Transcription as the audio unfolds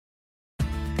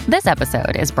This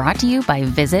episode is brought to you by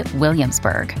Visit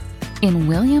Williamsburg. In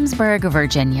Williamsburg,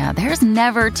 Virginia, there's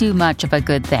never too much of a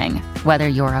good thing. Whether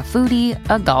you're a foodie,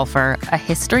 a golfer, a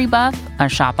history buff, a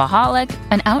shopaholic,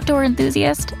 an outdoor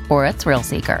enthusiast, or a thrill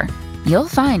seeker, you'll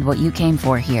find what you came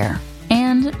for here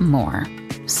and more.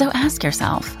 So ask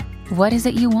yourself, what is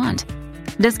it you want?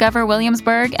 Discover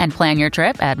Williamsburg and plan your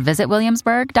trip at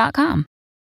visitwilliamsburg.com.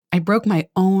 I broke my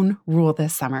own rule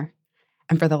this summer.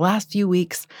 And for the last few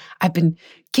weeks, I've been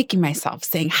kicking myself,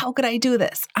 saying, how could I do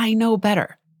this? I know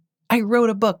better. I wrote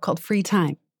a book called Free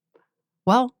Time.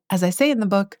 Well, as I say in the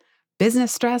book,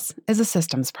 business stress is a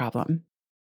systems problem.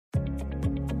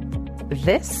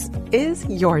 This is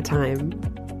your time.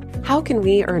 How can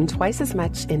we earn twice as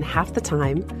much in half the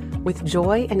time with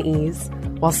joy and ease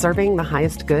while serving the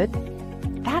highest good?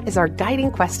 That is our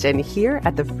guiding question here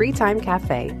at the Free Time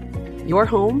Cafe, your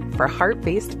home for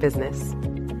heart-based business.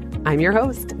 I'm your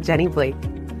host, Jenny Blake.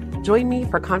 Join me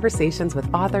for conversations with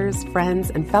authors, friends,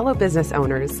 and fellow business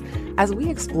owners as we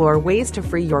explore ways to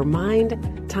free your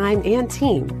mind, time, and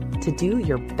team to do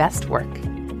your best work.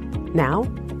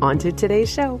 Now, on to today's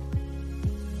show.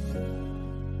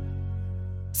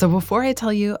 So before I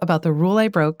tell you about the rule I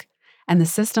broke and the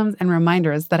systems and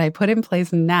reminders that I put in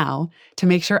place now to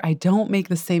make sure I don't make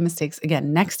the same mistakes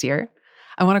again next year,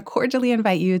 I want to cordially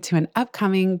invite you to an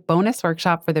upcoming bonus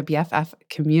workshop for the BFF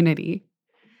community.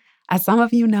 As some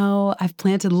of you know, I've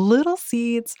planted little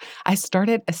seeds. I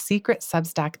started a secret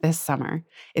Substack this summer.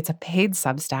 It's a paid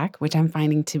Substack, which I'm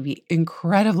finding to be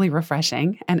incredibly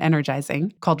refreshing and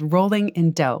energizing, called Rolling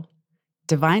in Dough: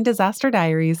 Divine Disaster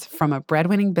Diaries from a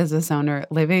Breadwinning Business Owner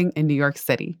Living in New York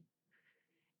City.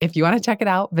 If you want to check it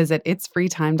out, visit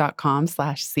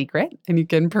itsfreetime.com/secret, and you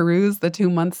can peruse the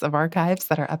 2 months of archives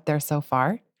that are up there so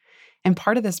far. And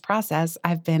part of this process,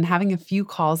 I've been having a few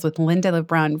calls with Linda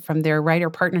LeBrun from their writer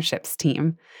partnerships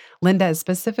team. Linda is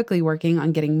specifically working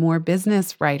on getting more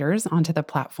business writers onto the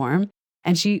platform,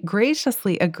 and she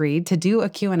graciously agreed to do a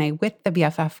Q&A with the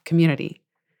BFF community.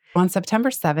 On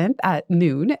September 7th at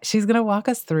noon, she's going to walk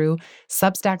us through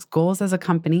Substack's goals as a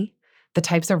company, the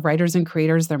types of writers and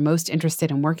creators they're most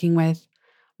interested in working with,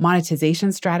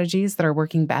 monetization strategies that are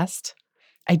working best,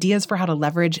 ideas for how to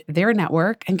leverage their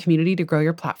network and community to grow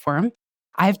your platform.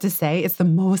 I have to say, it's the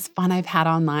most fun I've had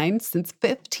online since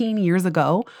 15 years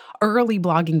ago, early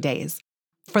blogging days.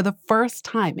 For the first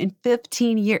time in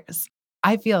 15 years,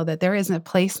 I feel that there is a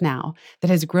place now that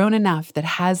has grown enough that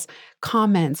has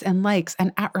comments and likes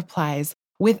and @replies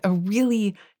with a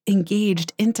really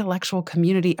engaged intellectual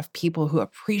community of people who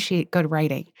appreciate good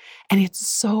writing. And it's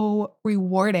so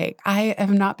rewarding. I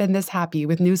have not been this happy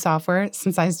with new software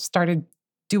since I started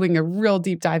doing a real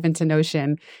deep dive into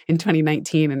Notion in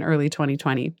 2019 and early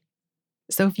 2020.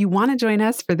 So if you want to join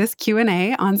us for this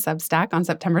Q&A on Substack on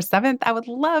September 7th, I would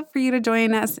love for you to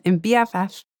join us in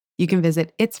BFF. You can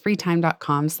visit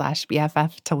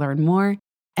itsfreetime.com/BFF to learn more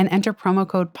and enter promo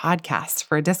code podcast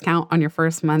for a discount on your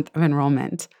first month of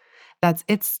enrollment. That's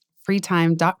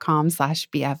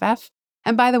itsfreetime.com/BFF.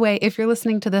 And by the way, if you're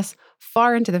listening to this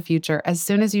far into the future, as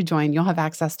soon as you join, you'll have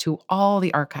access to all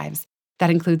the archives. That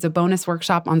includes a bonus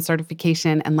workshop on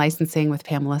certification and licensing with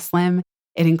Pamela Slim.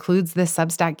 It includes this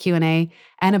Substack Q&A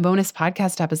and a bonus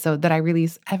podcast episode that I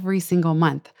release every single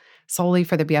month solely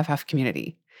for the BFF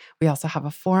community. We also have a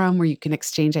forum where you can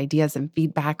exchange ideas and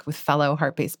feedback with fellow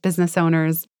heart-based business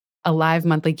owners, a live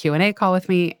monthly Q&A call with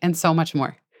me, and so much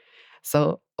more.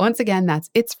 So once again, that's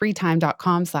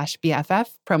itsfreetime.com/BFF,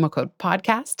 promo code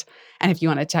podcast. And if you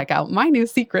want to check out my new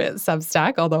secret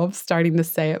Substack, although I'm starting to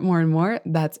say it more and more,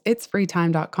 that's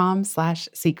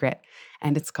itsfreetime.com/secret.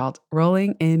 And it's called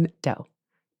Rolling in Dough: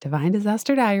 Divine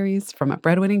Disaster Diaries from a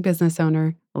Breadwinning Business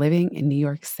Owner Living in New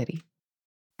York City.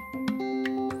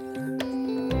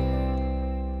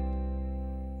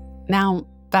 Now,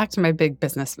 back to my big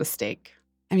business mistake.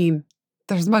 I mean,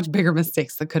 there's much bigger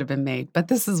mistakes that could have been made, but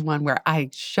this is one where I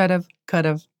should have, could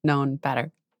have known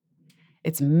better.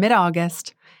 It's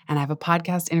mid-August, and I have a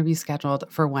podcast interview scheduled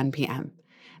for 1 p.m.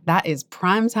 That is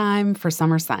prime time for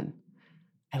summer sun.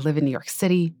 I live in New York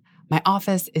City. My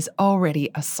office is already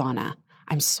a sauna.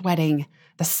 I'm sweating.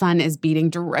 The sun is beating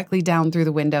directly down through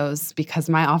the windows because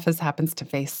my office happens to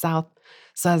face south.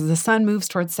 So as the sun moves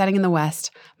towards setting in the west,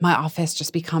 my office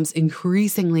just becomes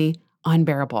increasingly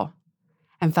unbearable.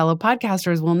 And fellow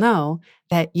podcasters will know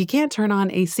that you can't turn on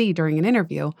AC during an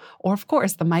interview, or of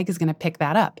course the mic is going to pick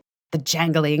that up, the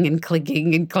jangling and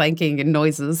clinking and clanking and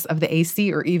noises of the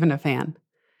AC or even a fan.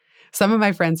 Some of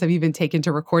my friends have even taken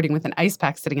to recording with an ice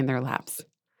pack sitting in their laps.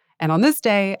 And on this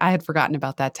day, I had forgotten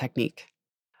about that technique.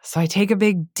 So I take a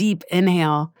big, deep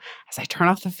inhale as I turn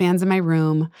off the fans in my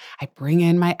room. I bring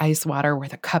in my ice water where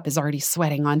the cup is already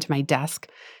sweating onto my desk,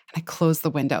 and I close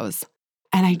the windows.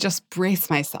 And I just brace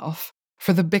myself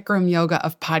for the Bikram yoga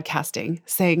of podcasting,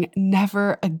 saying,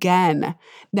 never again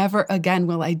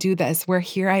will I do this, where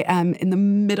here I am in the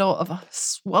middle of a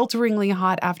swelteringly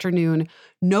hot afternoon,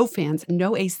 no fans,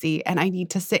 no AC, and I need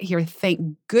to sit here.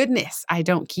 Thank goodness I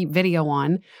don't keep video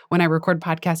on when I record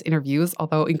podcast interviews,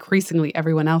 although increasingly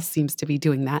everyone else seems to be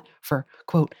doing that for,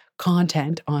 quote,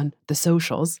 content on the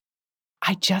socials.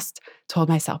 I just told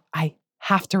myself I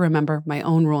have to remember my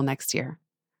own rule next year.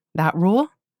 That rule?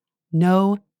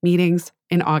 No meetings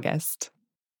in August.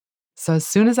 So as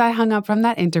soon as I hung up from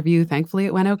that interview, thankfully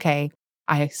it went okay,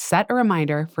 I set a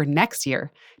reminder for next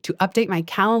year to update my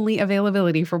Calendly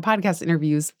availability for podcast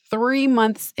interviews 3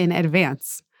 months in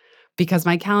advance, because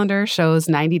my calendar shows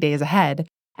 90 days ahead.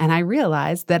 And I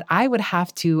realized that I would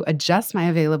have to adjust my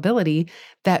availability,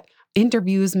 that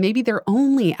interviews, maybe they're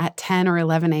only at 10 or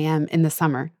 11 a.m. in the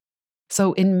summer.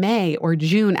 So in May or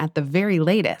June at the very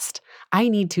latest, I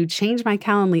need to change my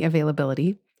Calendly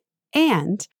availability,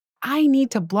 and I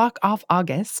need to block off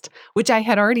August, which I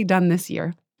had already done this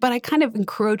year, but I kind of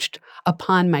encroached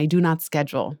upon my do not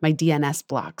schedule, my DNS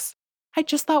blocks. I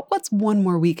just thought, what's one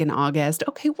more week in August?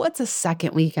 Okay, what's a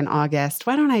second week in August?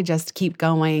 Why don't I just keep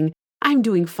going? I'm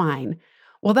doing fine.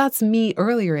 Well, that's me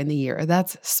earlier in the year.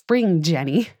 That's spring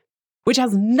Jenny, which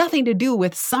has nothing to do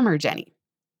with summer Jenny.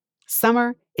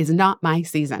 Summer is not my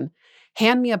season.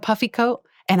 Hand me a puffy coat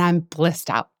and I'm blissed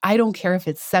out. I don't care if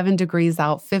it's 7 degrees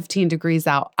out, 15 degrees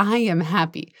out. I am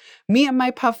happy. Me and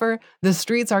my puffer, the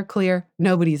streets are clear,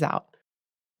 nobody's out.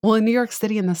 Well, in New York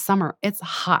City in the summer, it's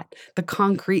hot. The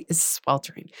concrete is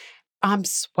sweltering. I'm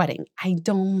sweating. I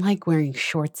don't like wearing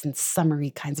shorts and summery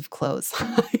kinds of clothes.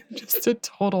 I'm just a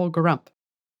total grump.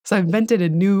 So I've invented a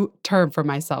new term for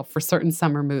myself for certain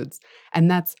summer moods, and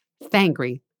that's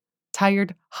thangry.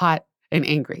 Tired, hot, and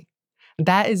angry.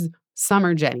 That is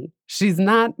summer Jenny. She's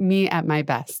not me at my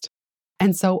best.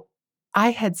 And so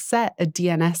I had set a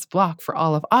DNS block for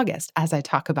all of August, as I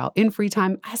talk about in free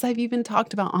time, as I've even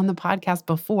talked about on the podcast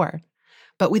before.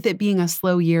 But with it being a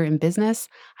slow year in business,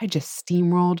 I just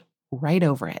steamrolled right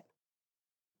over it.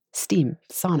 Steam,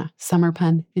 sauna, summer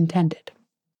pun intended.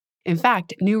 In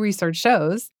fact, new research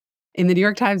shows, in the New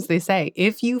York Times, they say,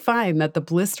 if you find that the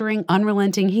blistering,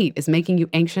 unrelenting heat is making you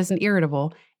anxious and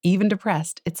irritable, even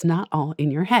depressed, it's not all in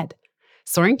your head.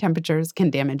 Soaring temperatures can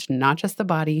damage not just the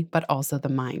body, but also the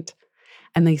mind.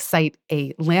 And they cite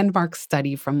a landmark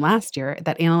study from last year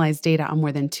that analyzed data on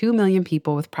more than 2 million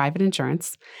people with private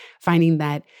insurance, finding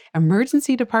that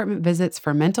emergency department visits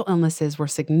for mental illnesses were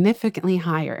significantly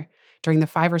higher during the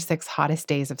 5 or 6 hottest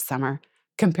days of summer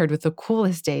compared with the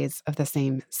coolest days of the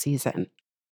same season.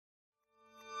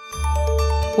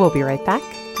 We'll be right back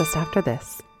just after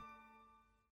this.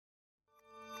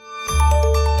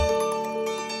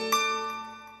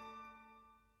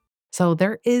 So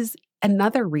there is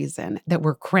another reason that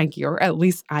we're crankier, or at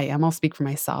least I am, I'll speak for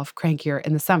myself, crankier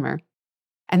in the summer,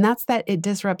 and that's that it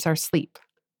disrupts our sleep.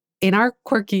 In our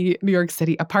quirky New York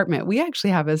City apartment, we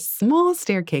actually have a small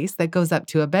staircase that goes up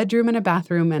to a bedroom and a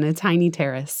bathroom and a tiny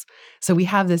terrace. So we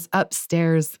have this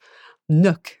upstairs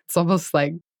nook. It's almost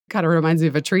like, kind of reminds me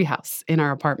of a treehouse in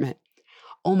our apartment.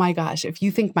 Oh my gosh, if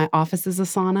you think my office is a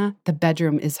sauna, the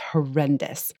bedroom is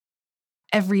horrendous.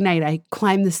 Every night I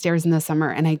climb the stairs in the summer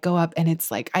and I go up and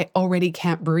it's like I already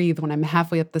can't breathe when I'm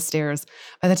halfway up the stairs.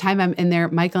 By the time I'm in there,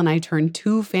 Michael and I turn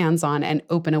 2 fans on and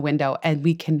open a window and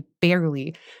we can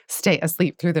barely stay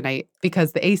asleep through the night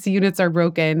because the AC units are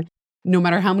broken. No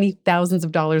matter how many thousands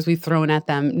of dollars we've thrown at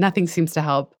them, nothing seems to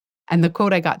help. And the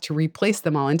quote I got to replace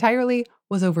them all entirely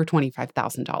was over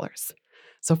 $25,000.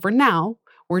 So for now,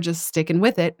 we're just sticking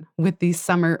with it with these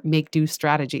summer make-do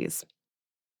strategies.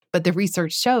 But the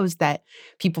research shows that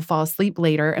people fall asleep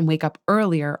later and wake up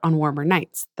earlier on warmer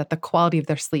nights, that the quality of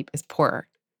their sleep is poorer.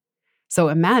 So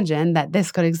imagine that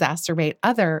this could exacerbate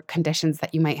other conditions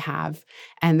that you might have.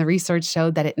 And the research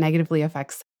showed that it negatively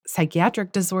affects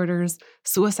psychiatric disorders,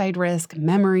 suicide risk,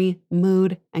 memory,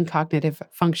 mood, and cognitive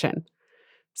function.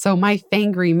 So my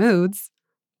thangry moods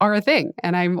are a thing.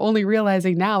 And I'm only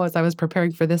realizing now as I was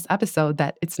preparing for this episode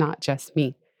that it's not just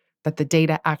me, that the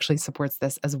data actually supports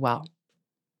this as well.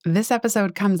 This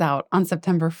episode comes out on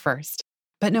September 1st,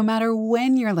 but no matter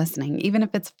when you're listening, even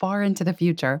if it's far into the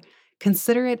future,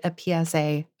 consider it a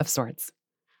PSA of sorts.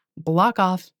 Block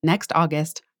off next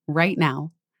August, right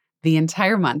now, the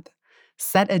entire month.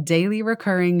 Set a daily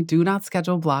recurring do not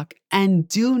schedule block and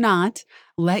do not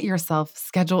let yourself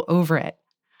schedule over it.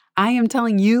 I am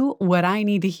telling you what I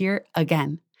need to hear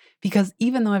again, because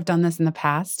even though I've done this in the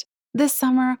past, This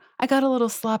summer, I got a little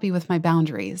sloppy with my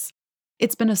boundaries.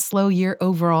 It's been a slow year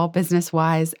overall, business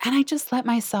wise, and I just let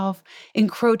myself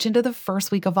encroach into the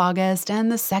first week of August and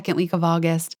the second week of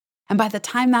August. And by the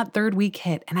time that third week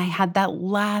hit and I had that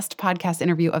last podcast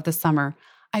interview of the summer,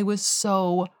 I was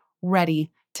so ready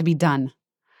to be done.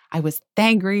 I was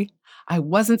angry. I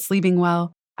wasn't sleeping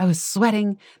well. I was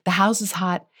sweating. The house is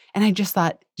hot. And I just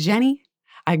thought, Jenny,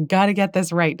 I got to get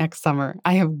this right next summer.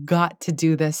 I have got to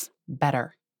do this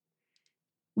better.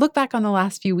 Look back on the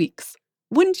last few weeks.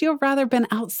 Wouldn't you have rather been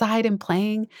outside and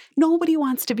playing? Nobody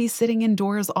wants to be sitting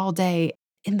indoors all day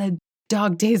in the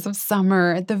dog days of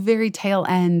summer at the very tail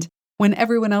end when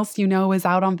everyone else you know is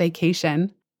out on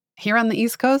vacation. Here on the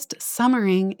East Coast,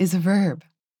 summering is a verb.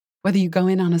 Whether you go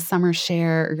in on a summer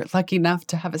share or you're lucky enough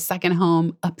to have a second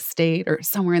home upstate or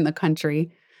somewhere in the country,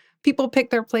 people pick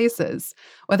their places,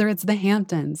 whether it's the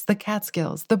Hamptons, the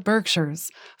Catskills, the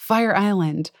Berkshires, Fire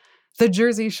Island, the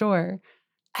Jersey Shore.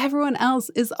 Everyone else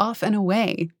is off and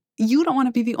away. You don't want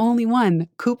to be the only one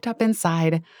cooped up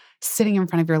inside, sitting in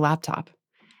front of your laptop.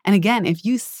 And again, if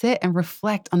you sit and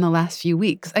reflect on the last few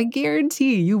weeks, I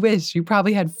guarantee you wish you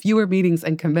probably had fewer meetings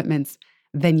and commitments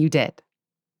than you did.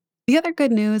 The other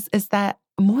good news is that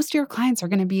most of your clients are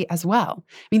going to be as well.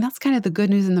 I mean, that's kind of the good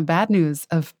news and the bad news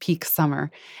of peak summer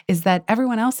is that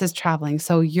everyone else is traveling.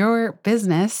 So your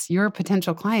business, your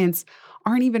potential clients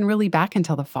aren't even really back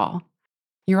until the fall.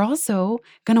 You're also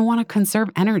going to want to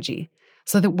conserve energy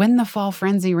so that when the fall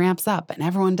frenzy ramps up and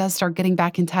everyone does start getting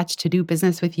back in touch to do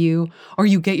business with you, or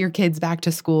you get your kids back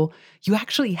to school, you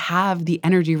actually have the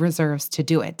energy reserves to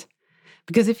do it.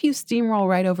 Because if you steamroll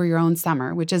right over your own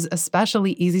summer, which is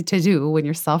especially easy to do when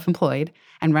you're self-employed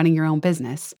and running your own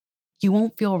business, you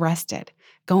won't feel rested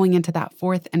going into that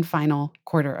fourth and final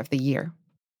quarter of the year.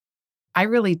 I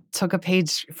really took a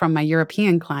page from my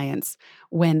European clients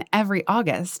when every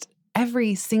August,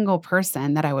 every single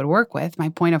person that I would work with, my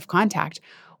point of contact,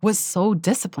 was so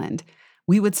disciplined.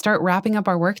 We would start wrapping up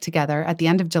our work together at the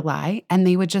end of July, and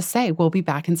they would just say, we'll be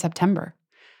back in September.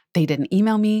 They didn't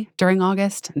email me during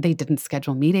August. They didn't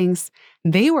schedule meetings.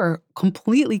 They were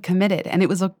completely committed, and it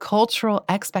was a cultural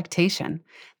expectation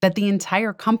that the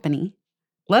entire company,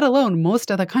 let alone most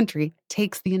of the country,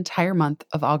 takes the entire month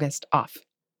of August off.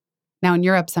 Now, in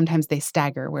Europe, sometimes they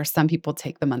stagger, where some people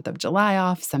take the month of July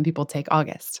off, some people take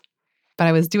August. But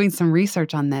I was doing some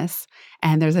research on this,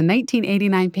 and there's a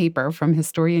 1989 paper from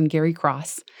historian Gary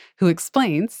Cross who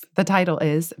explains, the title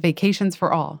is Vacations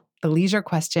for All, the Leisure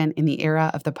Question in the Era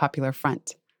of the Popular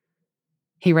Front.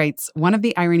 He writes, one of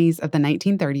the ironies of the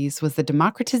 1930s was the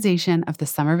democratization of the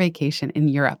summer vacation in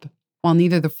Europe. While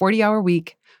neither the 40-hour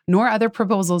week nor other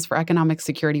proposals for economic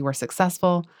security were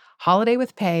successful, holiday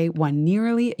with pay won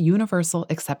nearly universal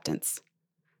acceptance.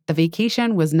 The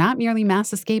vacation was not merely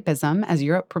mass escapism as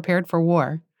Europe prepared for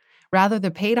war. Rather,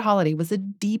 the paid holiday was a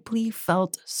deeply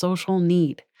felt social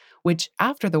need, which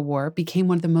after the war became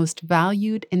one of the most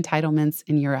valued entitlements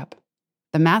in Europe.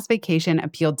 The mass vacation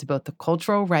appealed to both the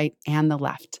cultural right and the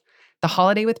left. The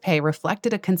holiday with pay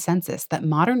reflected a consensus that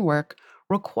modern work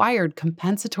required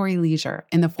compensatory leisure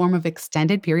in the form of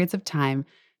extended periods of time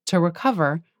to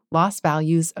recover lost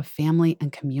values of family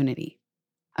and community.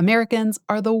 Americans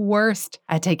are the worst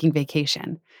at taking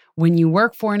vacation. When you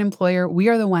work for an employer, we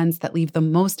are the ones that leave the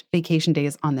most vacation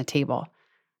days on the table.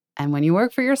 And when you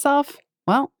work for yourself,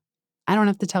 well, I don't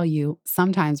have to tell you,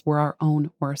 sometimes we're our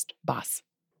own worst boss.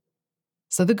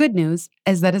 So the good news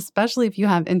is that especially if you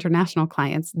have international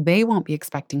clients, they won't be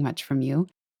expecting much from you.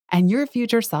 And your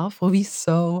future self will be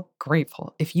so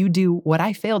grateful if you do what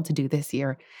I failed to do this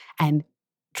year and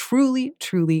truly,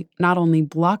 truly not only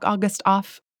block August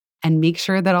off and make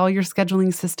sure that all your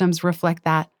scheduling systems reflect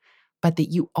that, but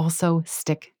that you also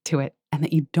stick to it and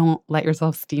that you don't let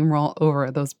yourself steamroll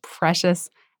over those precious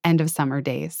end of summer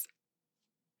days.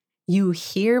 You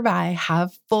hereby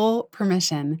have full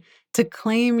permission to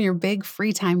claim your big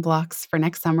free time blocks for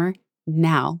next summer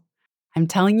now. I'm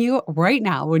telling you right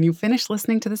now, when you finish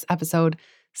listening to this episode,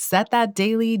 set that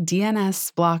daily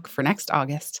DNS block for next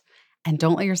August and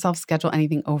don't let yourself schedule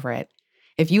anything over it.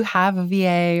 If you have a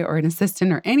VA or an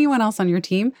assistant or anyone else on your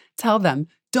team, tell them,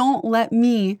 don't let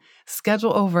me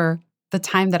schedule over the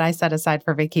time that I set aside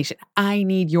for vacation. I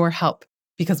need your help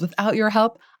because without your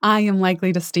help, I am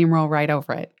likely to steamroll right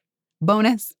over it.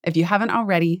 Bonus, if you haven't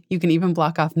already, you can even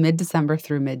block off mid-December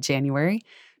through mid-January,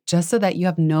 just so that you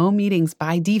have no meetings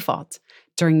by default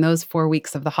during those 4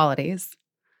 weeks of the holidays.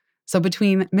 So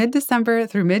between mid-December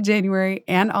through mid-January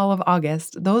and all of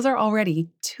August, those are already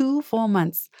 2 full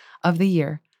months of the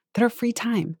year that are free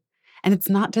time. And it's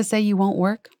not to say you won't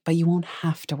work, but you won't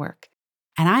have to work.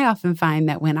 And I often find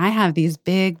that when I have these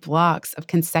big blocks of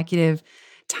consecutive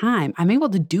time, I'm able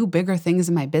to do bigger things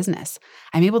in my business.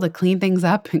 I'm able to clean things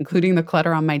up, including the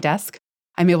clutter on my desk.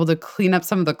 I'm able to clean up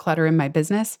some of the clutter in my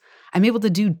business. I'm able to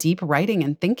do deep writing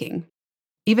and thinking.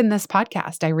 Even this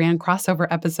podcast, I ran crossover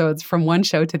episodes from one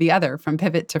show to the other, from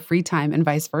Pivot to Free Time and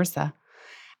vice versa.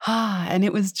 And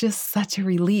it was just such a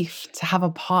relief to have a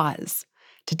pause,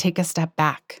 to take a step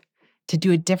back, to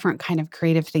do a different kind of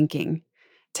creative thinking,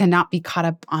 to not be caught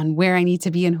up on where I need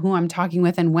to be and who I'm talking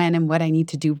with and when and what I need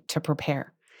to do to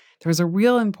prepare. There was a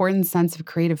real important sense of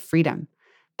creative freedom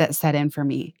that set in for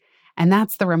me. And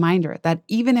that's the reminder that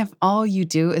even if all you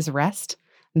do is rest,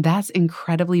 that's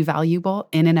incredibly valuable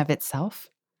in and of itself.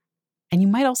 And you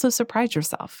might also surprise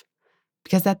yourself,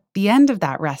 because at the end of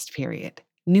that rest period,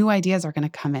 new ideas are going to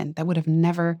come in that would have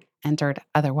never entered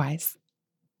otherwise.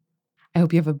 I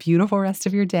hope you have a beautiful rest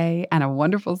of your day and a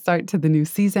wonderful start to the new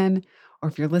season. Or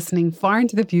if you're listening far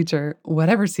into the future,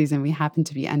 whatever season we happen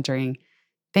to be entering,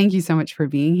 thank you so much for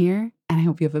being here. And I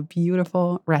hope you have a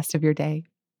beautiful rest of your day.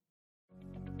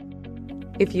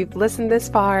 If you've listened this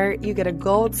far, you get a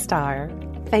gold star.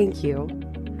 Thank you.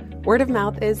 Word of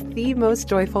mouth is the most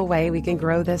joyful way we can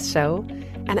grow this show,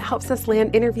 and it helps us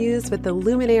land interviews with the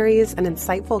luminaries and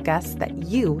insightful guests that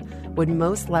you would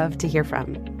most love to hear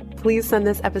from. Please send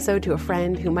this episode to a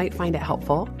friend who might find it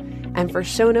helpful. And for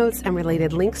show notes and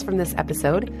related links from this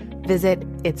episode, visit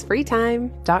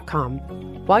itsfreetime.com.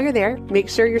 While you're there, make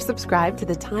sure you're subscribed to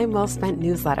the Time Well Spent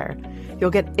newsletter. You'll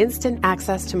get instant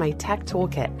access to my tech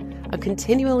toolkit, a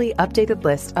continually updated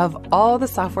list of all the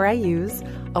software I use,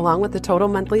 along with the total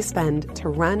monthly spend to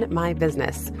run my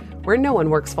business, where no one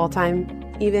works full-time,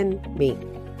 even me.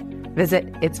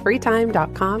 Visit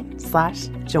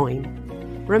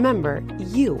itsfreetime.com/join. Remember,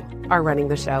 you are running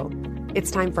the show.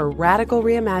 It's time for radical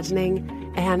reimagining,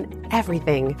 and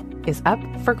everything is up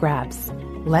for grabs.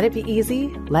 Let it be easy,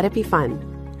 let it be fun,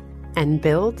 and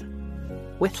build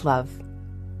with love.